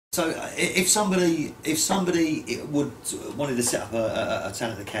So if somebody wanted to set up a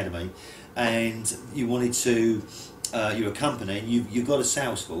talent academy, and you wanted to, you're a company and you've got a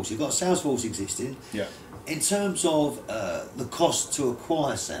sales force, existing. Yeah. In terms of the cost to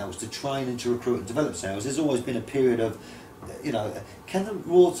acquire sales, to train and to recruit and develop sales, there's always been a period of, can the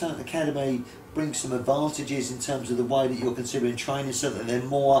Raw Talent Academy bring some advantages in terms of the way that you're considering training, so that they're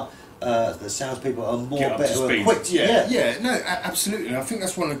more, the salespeople are more better equipped? No, absolutely. And I think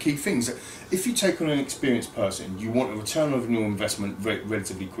that's one of the key things. If you take on an experienced person, you want a return on your investment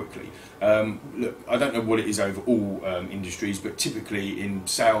relatively quickly. Look, I don't know what it is over all industries, but typically in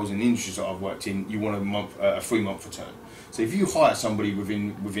sales and industries that I've worked in, you want a 3-month return. So if you hire somebody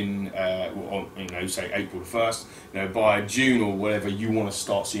within say April the 1st, by June or whatever, you want to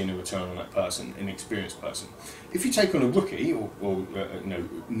start seeing a return on that person, an experienced person. If you take on a rookie or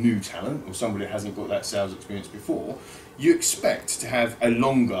new talent, or somebody that hasn't got that sales experience before, you expect to have a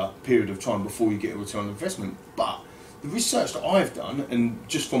longer period of time before you get a return on investment. But the research that I've done, and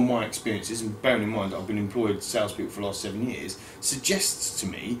just from my experiences, and bearing in mind that I've been employed salespeople for the last 7 years, suggests to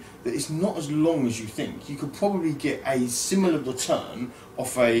me that it's not as long as you think. You could probably get a similar return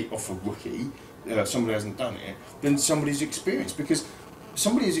off a rookie, somebody who hasn't done it, than somebody's experienced, because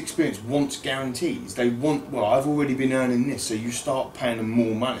somebody who's experienced wants guarantees. They want, well, I've already been earning this, so you start paying them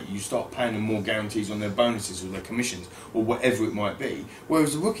more money. You start paying them more guarantees on their bonuses or their commissions or whatever it might be.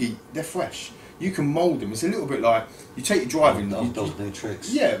 Whereas the rookie, they're fresh. You can mould them. It's a little bit like you take your driving. Those new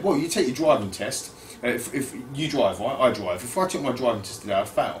tricks. Yeah, well, you take your driving test. If you drive, right? I drive. If I took my driving test today, I'd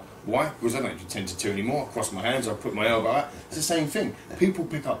fail. Why? Because I don't do 10 to 2 anymore. I cross my hands. I put my elbow out. It's the same thing. People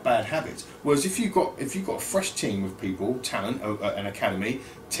pick up bad habits. Whereas if you've got a fresh team of people, talent, an academy,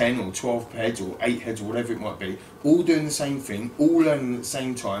 10 or 12 heads or 8 heads or whatever it might be, all doing the same thing, all learning at the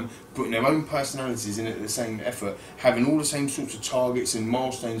same time, putting their own personalities in it at the same effort, having all the same sorts of targets and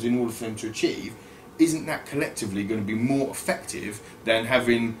milestones in order for them to achieve, isn't that collectively going to be more effective than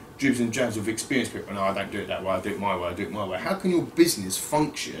having dribs and jabs of experienced people? No, I don't do it that way, I do it my way, I do it my way. How can your business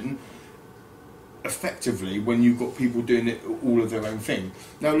function effectively when you've got people doing it all of their own thing?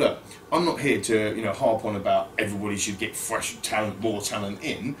 Now look, I'm not here to harp on about everybody should get fresh talent, raw talent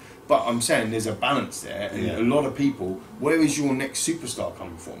in, but I'm saying there's a balance there, and a lot of people, where is your next superstar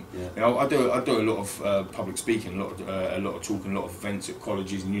coming from? I do a lot of public speaking, a lot of talking, a lot of events at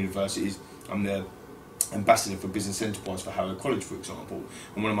colleges and universities. I'm the ambassador for business enterprise for Harrow College, for example,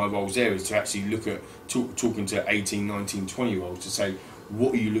 and one of my roles there is to actually look at talking to 18, 19, 20-year-olds to say,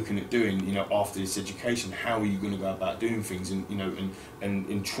 what are you looking at doing after this education? How are you going to go about doing things,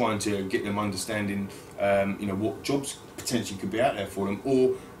 and trying to get them understanding what jobs potentially could be out there for them,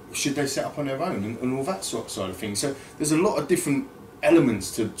 or should they set up on their own, and all that sort of thing. So there's a lot of different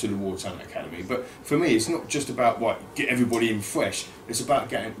elements to the Raw Talent Academy, but for me it's not just about get everybody in fresh. It's about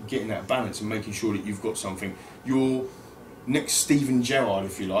getting that balance and making sure that you've got something. Your next Steven Gerrard,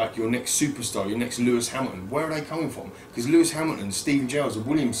 if you like, your next superstar, your next Lewis Hamilton, where are they coming from? Because Lewis Hamilton, Steven Gerrard's, the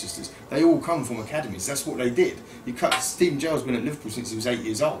Williams sisters, they all come from academies. That's what they did. Steven Gerrard's been at Liverpool since he was 8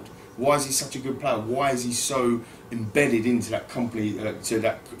 years old. Why is he such a good player? Why is he so embedded into that company, to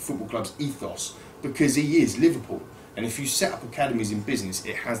that football club's ethos? Because he is Liverpool. And if you set up academies in business,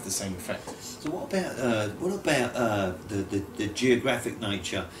 it has the same effect. So what about the geographic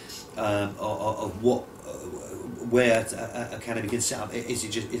nature of where academy can set up? Is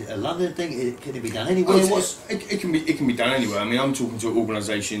it just a London thing? Can it be done anywhere? It can be done anywhere. I mean, I'm talking to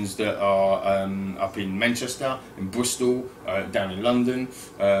organisations that are up in Manchester, in Bristol, down in London.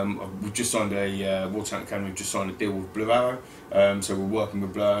 We've just signed a Raw Talent Academy. We've just signed a deal with Blue Arrow. So we're working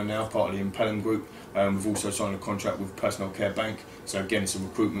with Blue Arrow now, partly in Pelham Group. We've also signed a contract with Personal Care Bank, so again it's a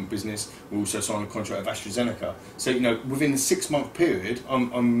recruitment business. We also signed a contract with AstraZeneca. So within the 6-month period,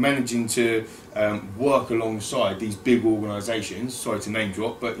 I'm managing to work alongside these big organisations. Sorry to name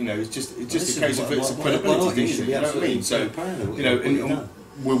drop, but it's just a case of it's a credibility thing, isn't it? You know what I mean? So and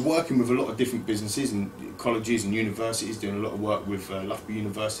we're working with a lot of different businesses and colleges and universities, doing a lot of work with Loughborough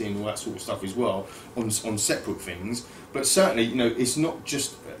University and all that sort of stuff as well on separate things. But certainly, it's not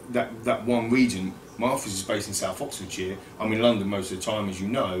just that one region. My office is based in South Oxfordshire. I'm in London most of the time, as you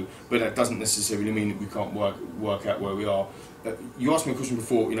know, but that doesn't necessarily mean that we can't work out where we are. You asked me a question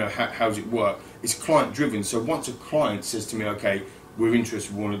before, how does it work? It's client driven. So once a client says to me, okay, we're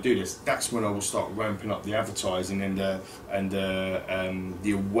interested, we want to do this, that's when I will start ramping up the advertising and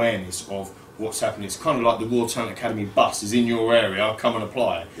the awareness of what's happening. It's kind of like the Raw Talent Academy bus is in your area, I'll come and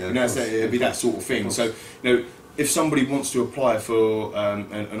apply. It'd be that sort of thing. So if somebody wants to apply for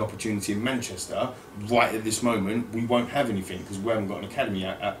an opportunity in Manchester, right at this moment, we won't have anything because we haven't got an academy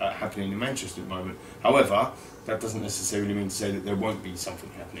happening in Manchester at the moment. However, that doesn't necessarily mean to say that there won't be something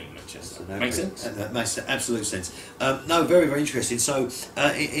happening in Manchester. Makes sense? That makes absolute sense. No, very, very interesting. So,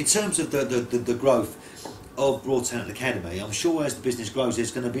 in terms of the growth of Raw Talent Academy, I'm sure as the business grows,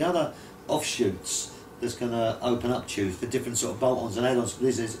 there's going to be other offshoots that's going to open up to you for different sort of bolt-ons and add-ons for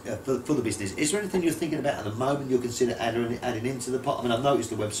the business. Is there anything you're thinking about at the moment you'll consider adding into the pot? I mean, I've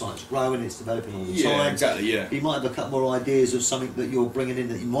noticed the website's growing, it's developing all the time. Yeah, exactly, yeah. You might have a couple more ideas of something that you're bringing in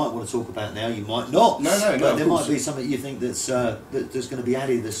that you might want to talk about now, you might not. No, but there might be something you think that's going to be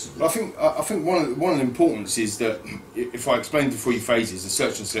added. I think one of the importance is that, if I explain the 3 phases, the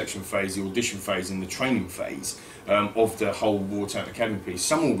search and selection phase, the audition phase and the training phase, of the whole Raw Talent Academy piece,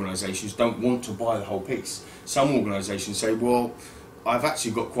 some organisations don't want to buy the whole piece. Some organisations say, well, I've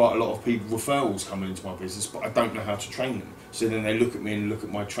actually got quite a lot of people referrals coming into my business, but I don't know how to train them. So then they look at me and look at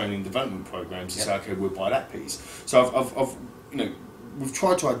my training and development programs and say, okay, we'll buy that piece. So I've we've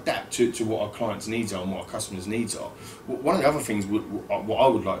tried to adapt to what our clients' needs are and what our customers' needs are. One of the other things what I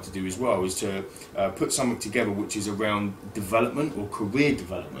would like to do as well is to put something together which is around development or career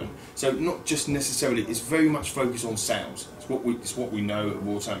development. So not just necessarily, it's very much focused on sales. It's what we know at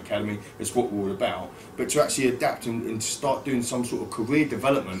Raw Talent Academy, it's what we're all about. But to actually adapt and start doing some sort of career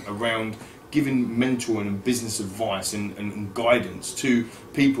development around giving mentoring and business advice and guidance to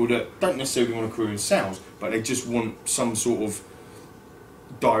people that don't necessarily want a career in sales, but they just want some sort of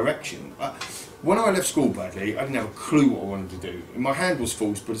direction. When I left school, Bradley, I didn't have a clue what I wanted to do. My hand was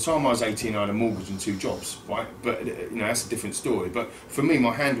forced. By the time I was 18, I had a mortgage and 2 jobs, right? But that's a different story. But for me,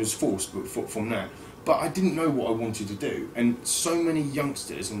 my hand was forced from that. But I didn't know what I wanted to do. And so many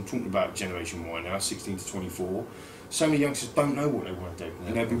youngsters, I'm talking about Generation Y now, 16 to 24, so many youngsters don't know what they want to do.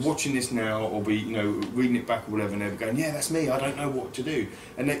 And they'll be watching this now or be, reading it back or whatever, and they'll be going, yeah, that's me, I don't know what to do.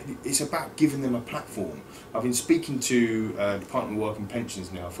 And it's about giving them a platform. I've been speaking to Department of Work and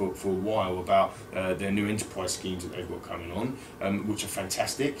Pensions now for a while about their new enterprise schemes that they've got coming on, which are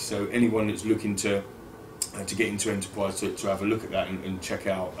fantastic. So anyone that's looking to get into enterprise to have a look at that and check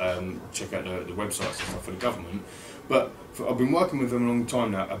out the websites and stuff for the government. But I've been working with them a long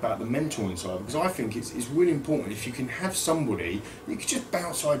time now about the mentoring side, because I think it's really important if you can have somebody you can just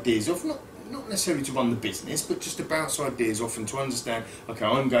bounce ideas off, not necessarily to run the business, but just to bounce ideas off and to understand, okay,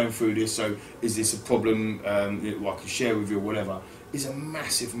 I'm going through this, so is this a problem I can share with you or whatever, is a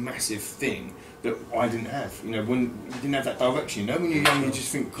massive, massive thing that I didn't have. When you didn't have that direction, when you're young, you just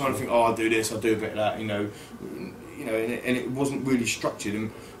think, oh, I'll do this, I'll do a bit of that, and it wasn't really structured.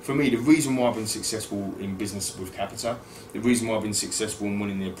 And for me, the reason why I've been successful in business with Capita, the reason why I've been successful in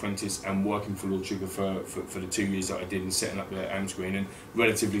winning the Apprentice and working for Lord Sugar for the 2 years that I did and setting up the AM screen, and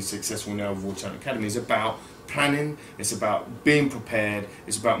relatively successful now with Raw Talent Academy, is about planning, it's about being prepared,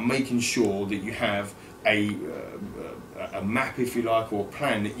 it's about making sure that you have a map, if you like, or a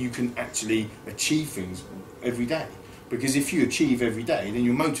plan that you can actually achieve things every day. Because if you achieve every day, then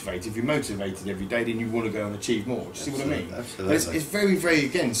you're motivated. If you're motivated every day, then you want to go and achieve more. Do you see what I mean? Absolutely. It's very, very,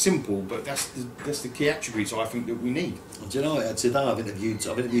 again, simple, but that's the key attributes I think that we need. Do you know, today I've interviewed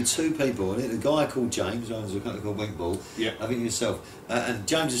 2 people. A guy called James, owns a company called Winkball. Yeah. I think yourself. And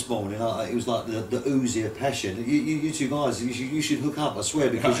James this morning, it was like the oozy of passion. You 2 guys, you should hook up, I swear,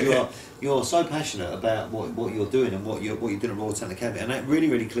 because you're so passionate about what you're doing and what you're doing at Raw Talent Academy, and that really,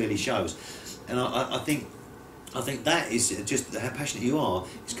 really clearly shows. And I think that is just how passionate you are.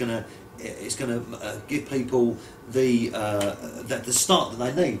 It's going to give people the start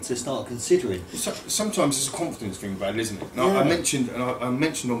that they need to start considering. Sometimes it's a confidence thing, Brad, isn't it? Yeah. I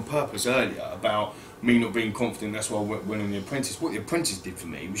mentioned on purpose earlier about me not being confident. That's why I went on the Apprentice. What the Apprentice did for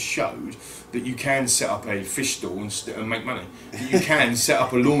me was showed that you can set up a fish stall and make money. That you can set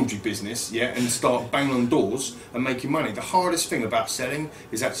up a laundry business, and start banging on doors and making money. The hardest thing about selling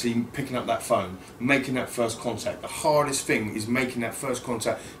is actually picking up that phone, making that first contact. The hardest thing is making that first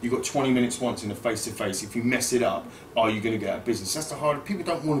contact. You've got 20 minutes once in a face-to-face. If you mess it up, are you going to get out of business? That's the hardest. People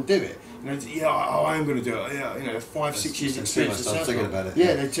don't want to do it. I am going to do it. 5-6 years experience. I'm thinking about it.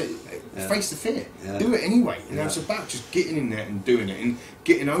 Yeah, face the fear. Yeah. Do it anyway. It's about just getting in there and doing it and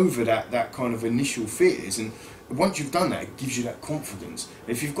getting over that kind of initial fears. And once you've done that, it gives you that confidence.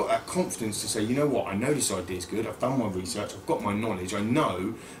 If you've got that confidence to say, you know what, I know this idea is good, I've done my research, I've got my knowledge, I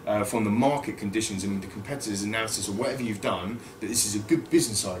know from the market conditions and the competitors' analysis or whatever you've done that this is a good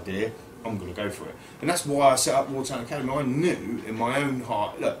business idea, I'm going to go for it. And that's why I set up Raw Talent Academy. I knew in my own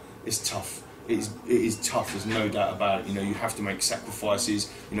heart, look, it's tough. It is tough, there's no doubt about it. You have to make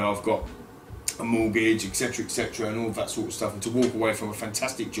sacrifices. I've got a mortgage, etc., and all of that sort of stuff, and to walk away from a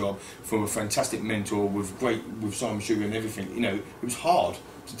fantastic job, from a fantastic mentor with Simon Sugar and everything, it was hard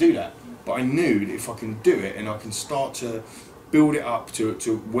to do that. But I knew that if I can do it and I can start to build it up to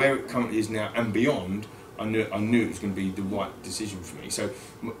where it currently is now and beyond, I knew it was going to be the right decision for me. So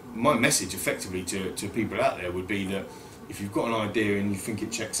my message effectively to people out there would be that if you've got an idea and you think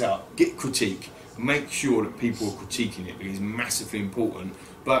it checks out, get critique. Make sure that people are critiquing it, because it's massively important.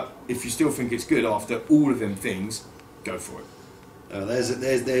 But if you still think it's good after all of them things, go for it.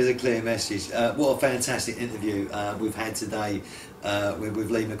 There's a clear message. What a fantastic interview we've had today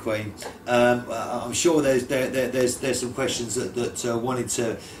with Lee McQueen. I'm sure there's some questions that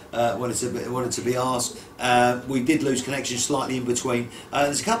wanted to be asked. We did lose connection slightly in between.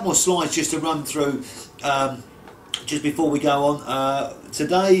 There's a couple more slides just to run through. Just before we go on,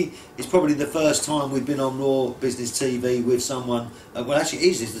 today is probably the first time we've been on Raw Business TV with someone. Well, actually,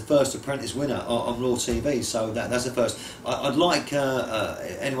 it's the first Apprentice winner on Raw TV, so that's the first. I'd like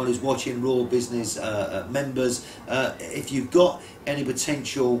anyone who's watching, Raw Business members, if you've got any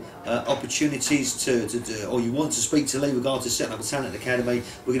potential opportunities to do, or you want to speak to Lee with regard to setting up a talent academy,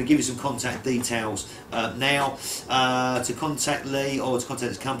 we're going to give you some contact details now to contact Lee or to contact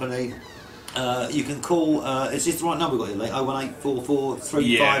his company. You can call, is this the right number we've got here, Lee?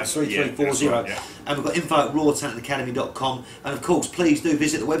 01844353340. Right. And we've got info@rawtalentacademy.com. And of course, please do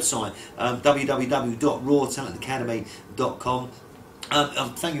visit the website, www.rawtalentacademy.com.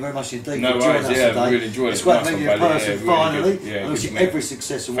 Thank you very much indeed for joining us today. I really enjoyed it. It's great to meet you in person finally. I wish you every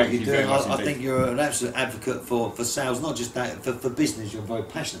success in what you're doing. I indeed. think you're an absolute advocate for sales, not just that, for business. You're a very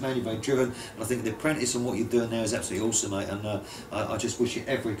passionate man, you're very driven, and I think the Apprentice and what you're doing now is absolutely awesome, mate. And I just wish you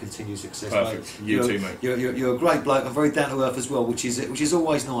every continued success, Perfect. mate. You too, mate. You're a great bloke and very down to earth as well, which is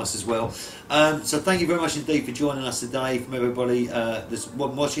always nice as well. So thank you very much indeed for joining us today. From everybody that's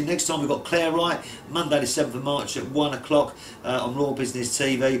watching. Next time we've got Claire Wright, Monday the 7th of March at 1 o'clock on Raw Business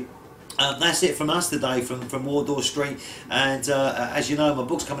TV. That's it from us today from Wardour Street, and as you know, my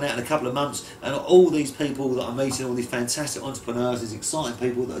book's coming out in a couple of months, and all these people that I'm meeting, all these fantastic entrepreneurs, these exciting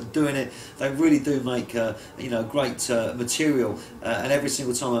people that are doing it, they really do make great material, and every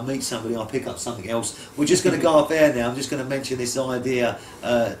single time I meet somebody I pick up something else. We're just going to go off air now. I'm just going to mention this idea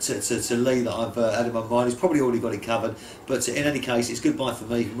to Lee that I've had in my mind. He's probably already got it covered, but in any case, it's goodbye for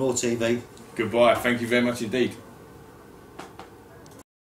me from Raw TV. Goodbye. Thank you very much indeed.